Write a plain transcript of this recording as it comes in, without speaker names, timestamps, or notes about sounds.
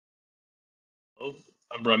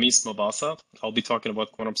I'm Ramis Movassagh. I'll be talking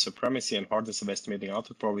about quantum supremacy and hardness of estimating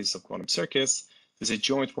output probabilities of quantum circuits. This is a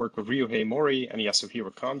joint work of Ryuhei, Mori, and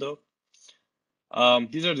Yasuhiro Kondo.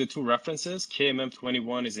 These are the two references.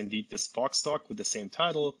 KMM21 is indeed this FOCS talk with the same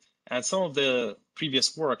title, and some of the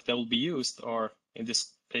previous work that will be used are in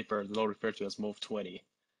this paper that I'll refer to as MOV20,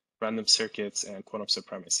 random circuits and quantum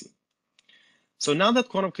supremacy. So now that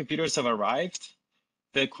quantum computers have arrived,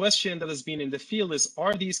 the question that has been in the field is,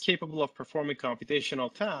 are these capable of performing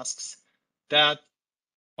computational tasks that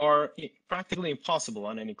are practically impossible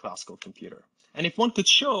on any classical computer? And if one could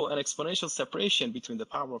show an exponential separation between the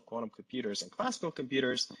power of quantum computers and classical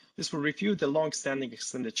computers, this will refute the long-standing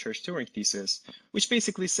extended Church-Turing thesis, which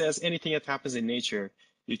basically says anything that happens in nature,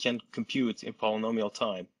 you can compute in polynomial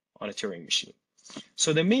time on a Turing machine.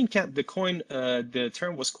 So the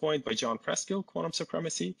term was coined by John Preskill, quantum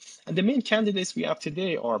supremacy, and the main candidates we have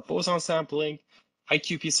today are boson sampling,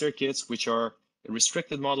 IQP circuits, which are a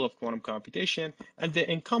restricted model of quantum computation, and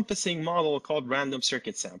the encompassing model called random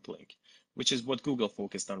circuit sampling, which is what Google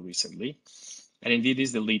focused on recently. And indeed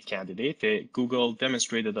is the lead candidate. Google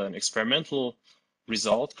demonstrated an experimental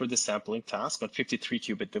result for the sampling task on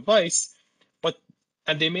 53-qubit device,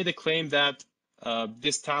 and they made a claim that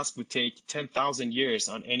this task would take 10,000 years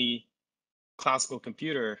on any classical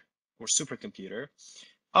computer or supercomputer.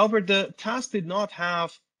 However, the task did not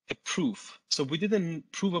have a proof. So we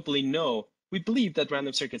didn't provably know. We believed that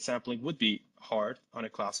random circuit sampling would be hard on a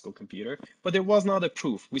classical computer, but there was not a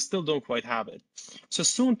proof. We still don't quite have it. So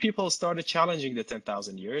soon people started challenging the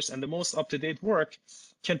 10,000 years, and the most up-to-date work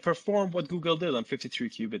can perform what Google did on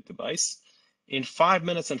 53-qubit device in 5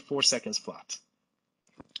 minutes and 4 seconds flat.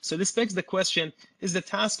 So this begs the question, is the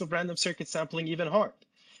task of random circuit sampling even hard?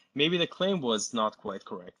 Maybe the claim was not quite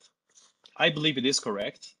correct. I believe it is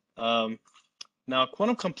correct. Now,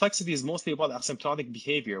 quantum complexity is mostly about asymptotic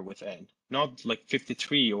behavior with n, not like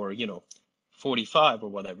 53 or 45 or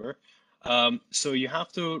whatever. So you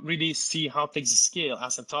have to really see how things scale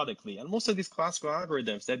asymptotically. And most of these classical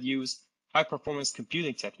algorithms that use high-performance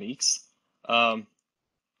computing techniques are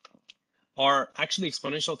actually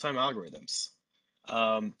exponential time algorithms.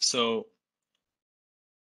 So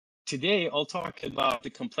today I'll talk about the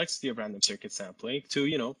complexity of random circuit sampling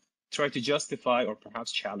to, try to justify or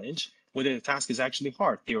perhaps challenge whether the task is actually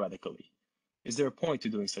hard theoretically. Is there a point to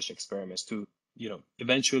doing such experiments to,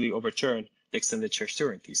 eventually overturn the extended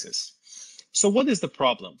Church-Turing thesis? So what is the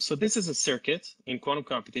problem? So this is a circuit. In quantum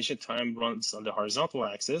computation, time runs on the horizontal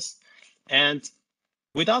axis, and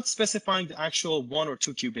without specifying the actual 1 or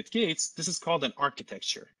 2 qubit gates, this is called an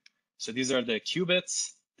architecture. So these are the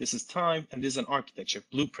qubits, this is time, and this is an architecture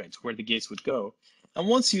blueprint where the gates would go. And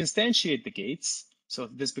once you instantiate the gates, so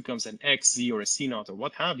this becomes an X, Z, or a C naught, or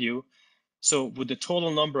what have you, so with the total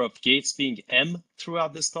number of gates being M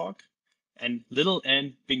throughout this talk, and little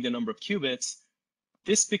n being the number of qubits,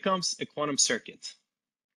 this becomes a quantum circuit.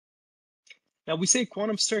 Now we say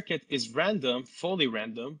quantum circuit is random, fully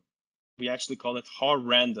random. We actually call it hard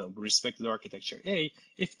random with respect to the architecture A,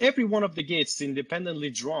 if every one of the gates is independently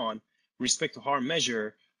drawn with respect to hard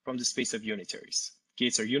measure from the space of unitaries.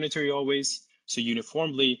 Gates are unitary always, so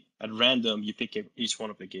uniformly at random, you pick each one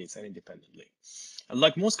of the gates and independently. And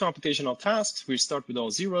like most computational tasks, we start with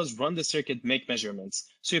all zeros, run the circuit, make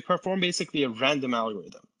measurements. So you perform basically a random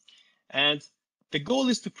algorithm. And the goal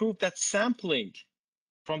is to prove that sampling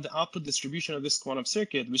from the output distribution of this quantum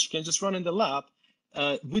circuit, which you can just run in the lab,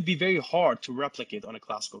 would be very hard to replicate on a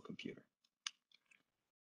classical computer.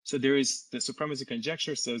 So the supremacy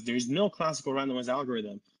conjecture says there is no classical randomized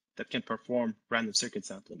algorithm that can perform random circuit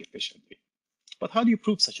sampling efficiently. But how do you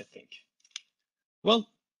prove such a thing? Well,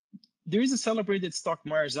 there is a celebrated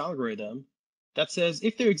Stock-Myers algorithm that says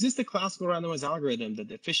if there exists a classical randomized algorithm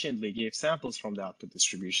that efficiently gave samples from the output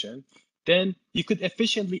distribution, then you could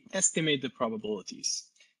efficiently estimate the probabilities.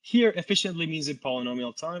 Here, efficiently means in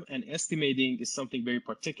polynomial time, and estimating is something very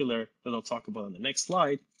particular that I'll talk about on the next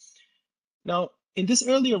slide. Now, in this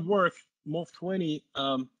earlier work, MOV20,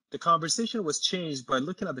 the conversation was changed by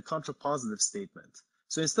looking at the contrapositive statement.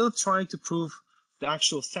 So instead of trying to prove the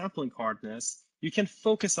actual sampling hardness, you can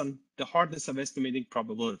focus on the hardness of estimating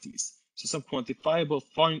probabilities. So some quantifiable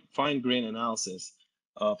fine-grained analysis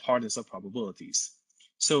of hardness of probabilities.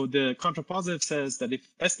 So the contrapositive says that if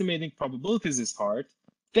estimating probabilities is hard,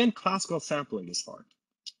 then classical sampling is hard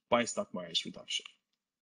by Stock-Myers reduction.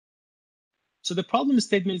 So the problem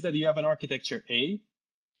statement is that you have an architecture A,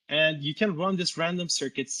 and you can run this random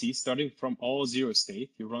circuit C starting from all zero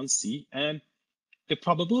state. You run C, and the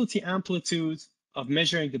probability amplitude of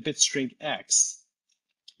measuring the bit string X,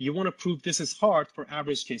 you want to prove this is hard for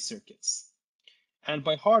average case circuits. And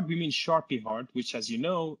by hard, we mean sharply hard, which, as you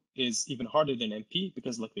know, is even harder than NP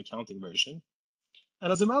because like the counting version.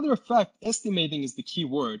 And as a matter of fact, estimating is the key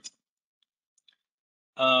word.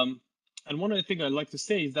 And one of the things I'd like to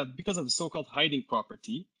say is that because of the so-called hiding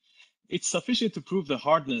property, it's sufficient to prove the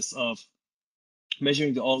hardness of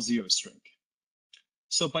measuring the all-zero string.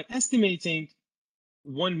 So by estimating,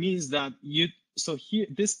 one means that so here,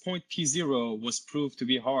 this point P0 was proved to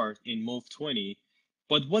be hard in Mov20,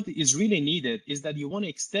 but what is really needed is that you want to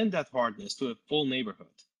extend that hardness to a full neighborhood.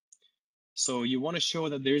 So you want to show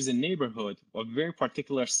that there is a neighborhood of very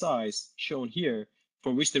particular size shown here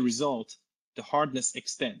for which the result, the hardness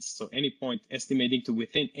extends. So any point estimating to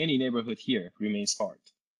within any neighborhood here remains hard.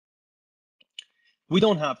 We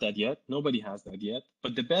don't have that yet. Nobody has that yet.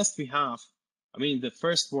 But the best we have, I mean, the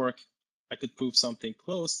first work, I could prove something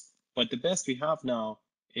close, but the best we have now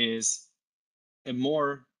is a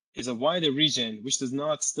wider region, which does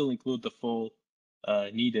not still include the full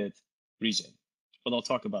needed region. But I'll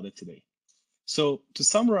talk about it today. So to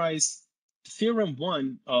summarize, theorem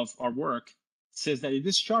 1 of our work says that it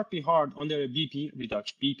is sharply hard under a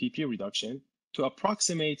BPP reduction to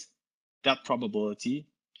approximate that probability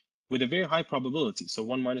with a very high probability, so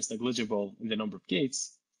 1 minus negligible in the number of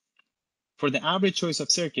gates, for the average choice of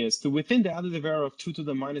circuits to within the additive error of 2 to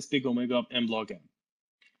the minus big omega of m log n.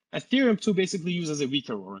 And theorem 2 basically uses a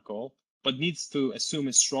weaker oracle, but needs to assume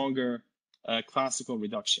a stronger classical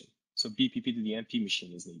reduction. So BPP to the NP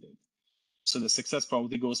machine is needed. So the success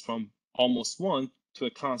probability goes from almost 1 to a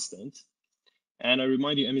constant. And I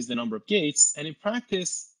remind you, m is the number of gates. And in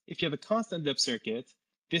practice, if you have a constant depth circuit,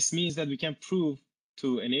 this means that we can prove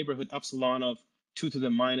to a neighborhood epsilon of 2 to the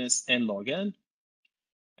minus n log n.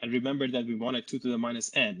 And remember that we wanted 2 to the minus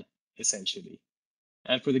n, essentially.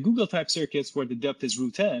 And for the Google type circuits where the depth is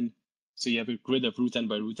root n, so you have a grid of root n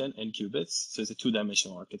by root n, n qubits, so it's a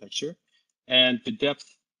two-dimensional architecture, and the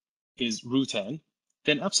depth is root n,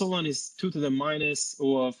 then epsilon is 2 to the minus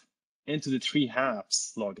O of n to the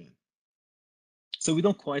 3/2 log n. So we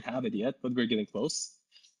don't quite have it yet, but we're getting close.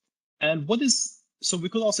 And so we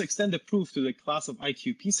could also extend the proof to the class of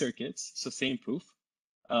IQP circuits, so same proof.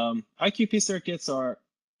 IQP circuits are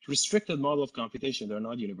restricted model of computation, they're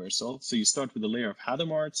not universal. So you start with a layer of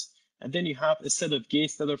Hadamard's, and then you have a set of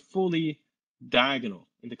gates that are fully diagonal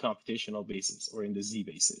in the computational basis or in the Z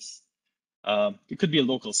basis. It could be a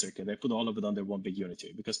local circuit. I put all of it under one big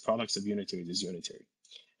unitary because products of unitary is unitary.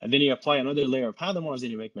 And then you apply another layer of Hadamard's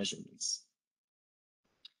and you make measurements.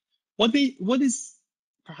 What is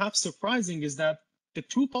perhaps surprising is that the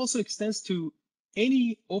proof also extends to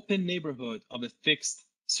any open neighborhood of a fixed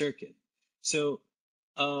circuit. So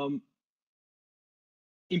in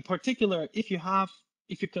particular, if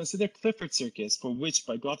you consider Clifford circuits for which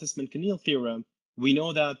by Gottesman-Keneal theorem, we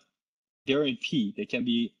know that they're in P. They can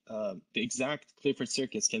be, the exact Clifford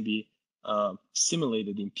circuits can be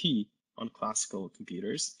simulated in P on classical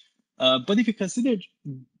computers. But if you consider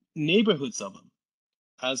neighborhoods of them,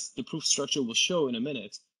 as the proof structure will show in a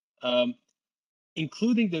minute,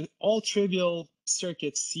 including the all trivial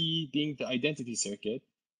circuit C being the identity circuit,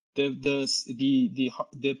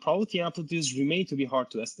 the probability amplitudes remain to be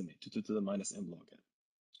hard to estimate, 2 to the minus m log n.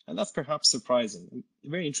 And that's perhaps surprising and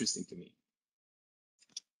very interesting to me.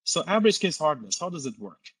 So average case hardness, how does it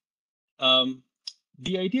work?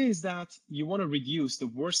 The idea is that you want to reduce the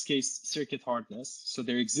worst case circuit hardness. So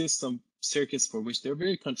there exist some circuits for which they're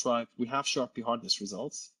very contrived. We have sharply hardness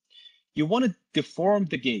results. You want to deform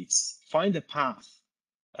the gates, find a path,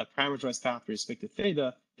 a parameterized path with respect to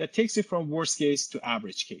theta that takes you from worst case to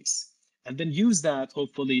average case, and then use that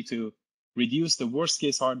hopefully to reduce the worst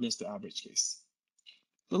case hardness to average case.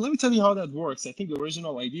 So let me tell you how that works. I think the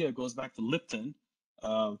original idea goes back to Lipton.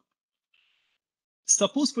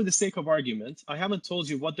 Suppose for the sake of argument, I haven't told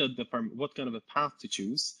you what kind of a path to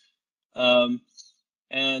choose.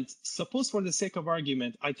 And suppose for the sake of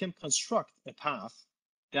argument, I can construct a path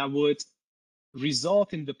that would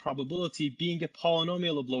result in the probability being a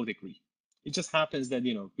polynomial of low degree. It just happens that,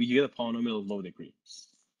 we get a polynomial of low degree.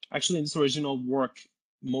 Actually, in this original work,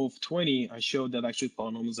 Mov20, I showed that actually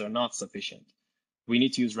polynomials are not sufficient. We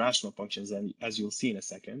need to use rational functions, and as you'll see in a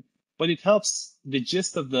second. But it helps, the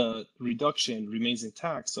gist of the reduction remains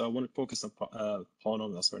intact, so I want to focus on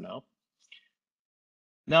polynomials for now.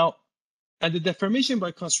 Now, and the deformation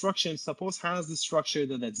by construction, suppose has the structure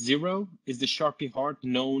that at 0 is the sharply hard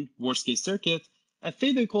known worst case circuit, and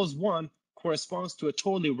theta equals 1 corresponds to a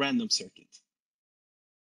totally random circuit,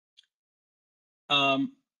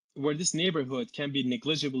 where this neighborhood can be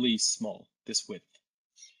negligibly small, this width.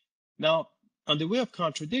 Now, on the way of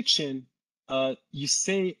contradiction, you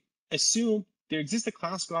say, assume there exists a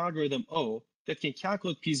classical algorithm O that can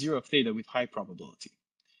calculate P0 of theta with high probability.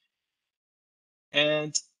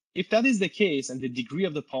 And if that is the case and the degree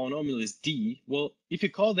of the polynomial is d, well, if you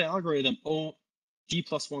call the algorithm O d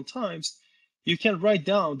plus 1 times, you can write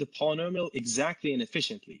down the polynomial exactly and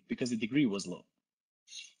efficiently because the degree was low.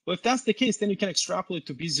 Well, if that's the case, then you can extrapolate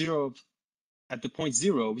to B0 at the point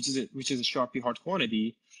 0, which is a sharp P-hard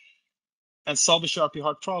quantity, and solve a sharp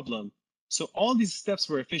P-hard problem. So all these steps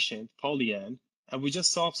were efficient, poly n, and we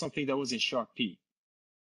just solved something that was in sharp P.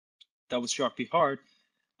 That was sharp P-hard.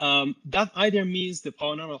 That either means the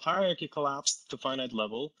polynomial hierarchy collapsed to finite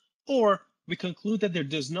level, or we conclude that there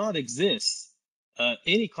does not exist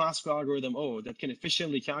any classical algorithm O that can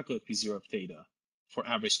efficiently calculate P0 of theta for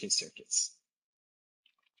average case circuits.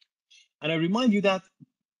 And I remind you that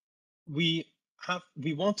we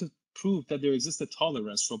want to prove that there exists a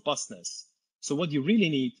tolerance, robustness. So what you really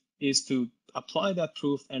need is to apply that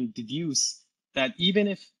proof and deduce that even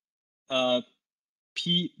if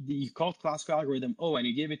you called classical algorithm O and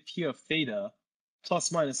you gave it P of theta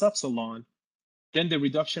plus minus epsilon, then the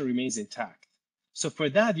reduction remains intact. So for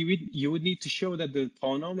that, you would need to show that the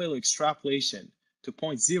polynomial extrapolation to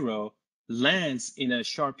point 0 lands in a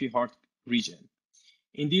sharp P-hard region.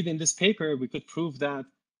 Indeed, in this paper, we could prove that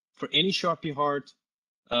for any sharp P-hard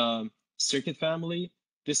circuit family,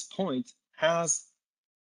 this point has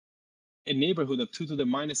a neighborhood of 2 to the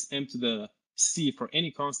minus m to the c for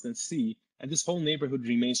any constant c, and this whole neighborhood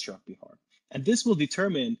remains sharp P-hard. And this will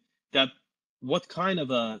determine that what kind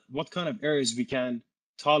of errors we can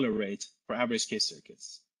tolerate for average case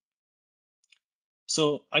circuits.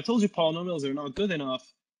 So I told you polynomials are not good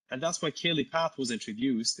enough, and that's why Cayley path was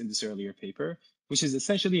introduced in this earlier paper, which is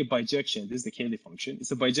essentially a bijection. This is the Cayley function.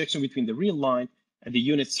 It's a bijection between the real line and the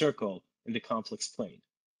unit circle in the complex plane.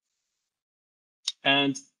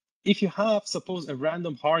 And if you have, suppose, a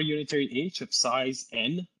random Haar unitary H of size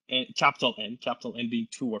n, capital N being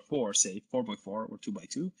 2 or 4, say 4 by 4 or 2 by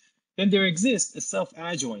 2, then there exists a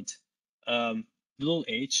self-adjoint little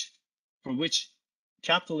h for which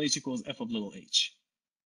capital H equals f of little h.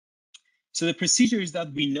 So the procedure is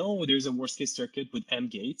that we know there's a worst case circuit with m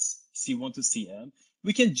gates, C1 to Cm.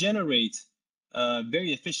 We can generate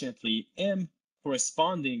very efficiently m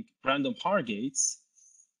corresponding random Haar gates.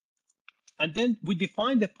 And then we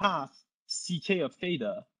define the path ck of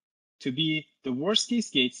theta to be the worst case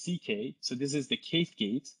gate ck, so this is the kth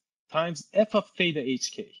gate, times f of theta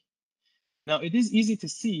hk. Now it is easy to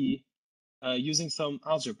see using some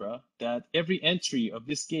algebra that every entry of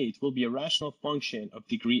this gate will be a rational function of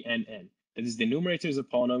degree nn. That is, the numerator is a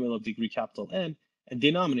polynomial of degree capital N, and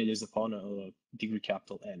denominator is a polynomial of degree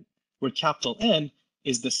capital N, where capital N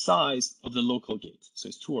is the size of the local gate, so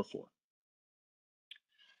it's 2 or 4.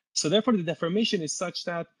 So therefore, the deformation is such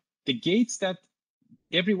that the gates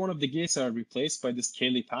every one of the gates are replaced by this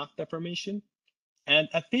Cayley path deformation. And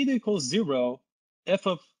at theta equals 0, f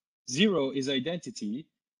of 0 is identity.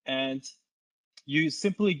 And you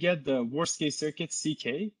simply get the worst case circuit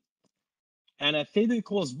ck. And at theta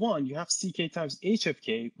equals 1, you have ck times h of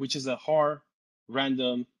k, which is a Haar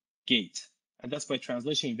random gate. And that's by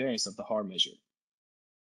translation invariance of the Haar measure.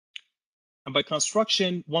 And by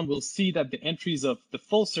construction, one will see that the entries of the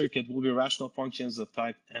full circuit will be rational functions of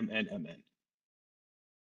type mn.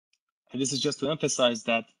 And this is just to emphasize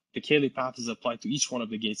that the Cayley path is applied to each one of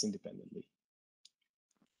the gates independently.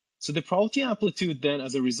 So the probability amplitude then,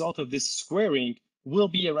 as a result of this squaring, will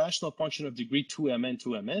be a rational function of degree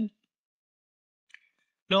 2mn.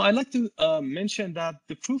 Now, I'd like to mention that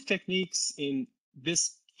the proof techniques in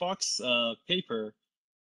this FOCS paper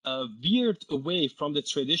veered away from the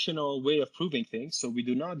traditional way of proving things. So we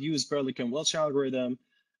do not use Berlik and Welch algorithm,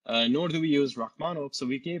 nor do we use Rachmaninoff. So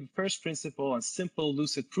we gave first principle and simple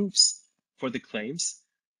lucid proofs for the claims.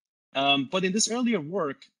 But in this earlier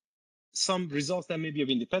work, some results that may be of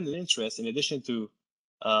independent interest, in addition to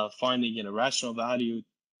finding a rational valued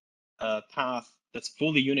path that's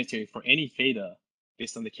fully unitary for any theta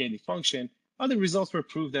based on the Cayley function, other results were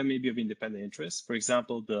proved that may be of independent interest. For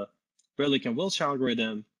example, the Berlik and Welch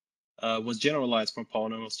algorithm was generalized from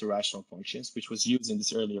polynomials to rational functions, which was used in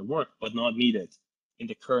this earlier work, but not needed in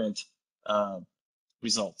the current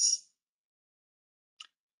results.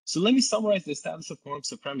 So let me summarize the status of quantum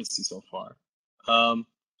supremacy so far.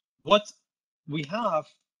 What we have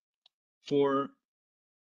for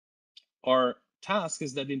our task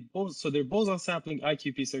is that in both, so they're boson sampling,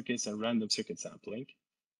 IQP circuits, and random circuit sampling.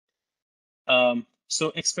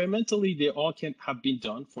 So experimentally, they all can have been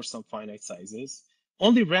done for some finite sizes.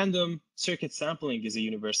 Only random circuit sampling is a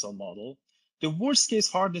universal model. The worst case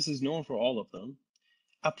hardness is known for all of them.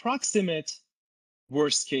 Approximate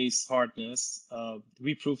worst case hardness,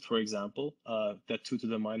 we proved, for example, that 2 to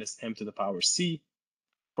the minus m to the power c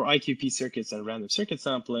for IQP circuits and random circuit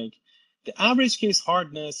sampling. The average case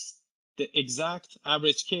hardness, the exact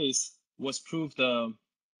average case, was proved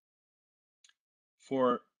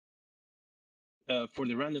for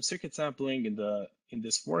the random circuit sampling in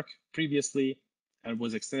this work previously, and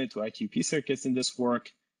was extended to IQP circuits in this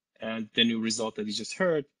work, and the new result that you just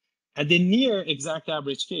heard. And the near exact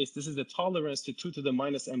average case, this is the tolerance to 2 to the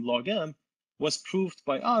minus m log m, was proved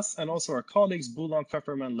by us and also our colleagues Boulon,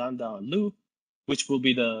 Pfefferman, Landau, and Liu, which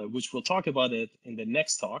we'll talk about it in the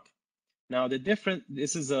next talk. Now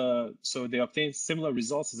so they obtained similar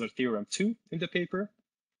results as our theorem 2 in the paper.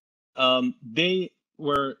 They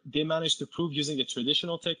managed to prove using the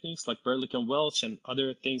traditional techniques like Berlick and Welch and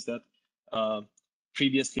other things that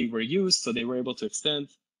previously were used. So they were able to extend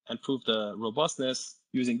and prove the robustness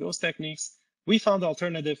using those techniques. We found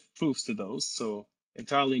alternative proofs to those, so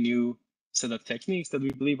entirely new set of techniques that we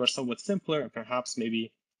believe are somewhat simpler and perhaps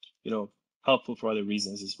maybe, helpful for other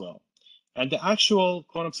reasons as well. And the actual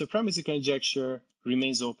quantum supremacy conjecture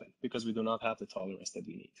remains open because we do not have the tolerance that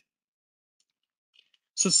we need.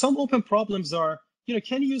 So some open problems are,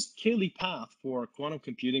 can you use Cayley path for quantum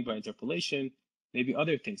computing by interpolation? Maybe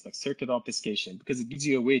other things like circuit obfuscation, because it gives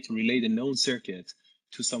you a way to relate a known circuit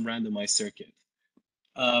to some randomized circuit.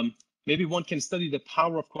 Maybe one can study the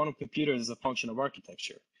power of quantum computers as a function of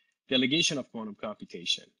architecture, delegation of quantum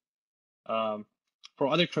computation. For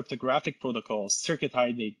other cryptographic protocols, circuit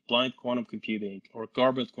hiding, blind quantum computing, or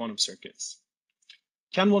garbled quantum circuits.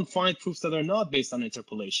 Can one find proofs that are not based on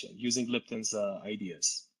interpolation using Lipton's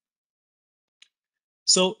ideas?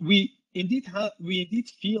 So we indeed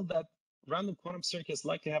feel that random quantum circuits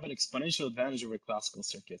likely have an exponential advantage over classical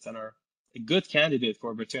circuits and are a good candidate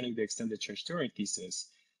for returning the extended Church-Turing thesis.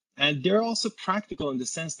 And they're also practical in the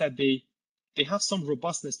sense that they have some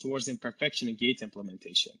robustness towards imperfection in gate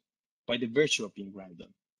implementation by the virtue of being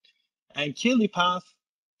random. And Cayley path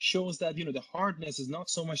shows that the hardness is not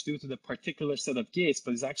so much due to the particular set of gates,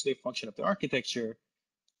 but is actually a function of the architecture.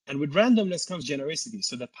 And with randomness comes genericity,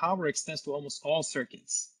 so the power extends to almost all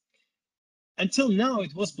circuits. Until now,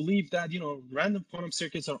 it was believed that random quantum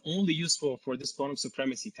circuits are only useful for this quantum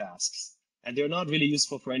supremacy tasks, and they're not really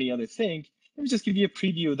useful for any other thing. Let me just give you a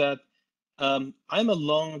preview that I'm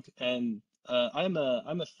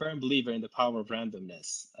a firm believer in the power of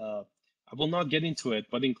randomness. I will not get into it,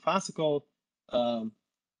 but in classical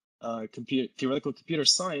theoretical computer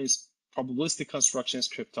science, probabilistic constructions,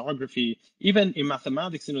 cryptography, even in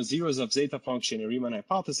mathematics, zeros of zeta function, Riemann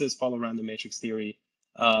hypothesis, follow random matrix theory,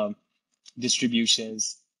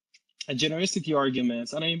 distributions, and genericity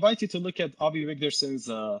arguments. And I invite you to look at Avi Wigderson's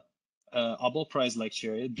Abel Prize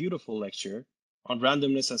lecture, a beautiful lecture on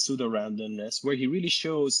randomness and pseudo-randomness, where he really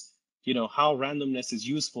shows, how randomness is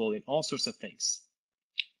useful in all sorts of things.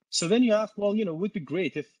 So then you ask, well, it would be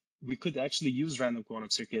great if we could actually use random quantum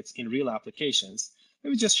circuits in real applications. Let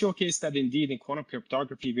me just showcase that indeed in quantum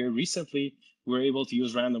cryptography, very recently, we were able to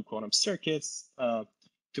use random quantum circuits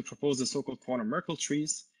to propose the so-called quantum Merkle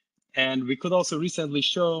trees. And we could also recently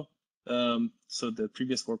show, so the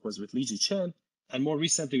previous work was with Li Chen, and more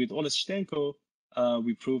recently with Oles Shtenko,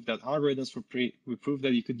 we proved that we proved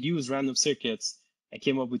that you could use random circuits and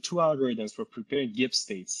came up with 2 algorithms for preparing Gibbs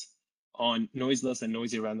states on noiseless and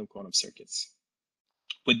noisy random quantum circuits.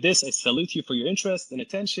 With this, I salute you for your interest and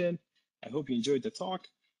attention. I hope you enjoyed the talk,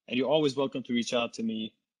 and you're always welcome to reach out to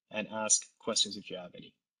me and ask questions if you have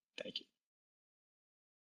any. Thank you.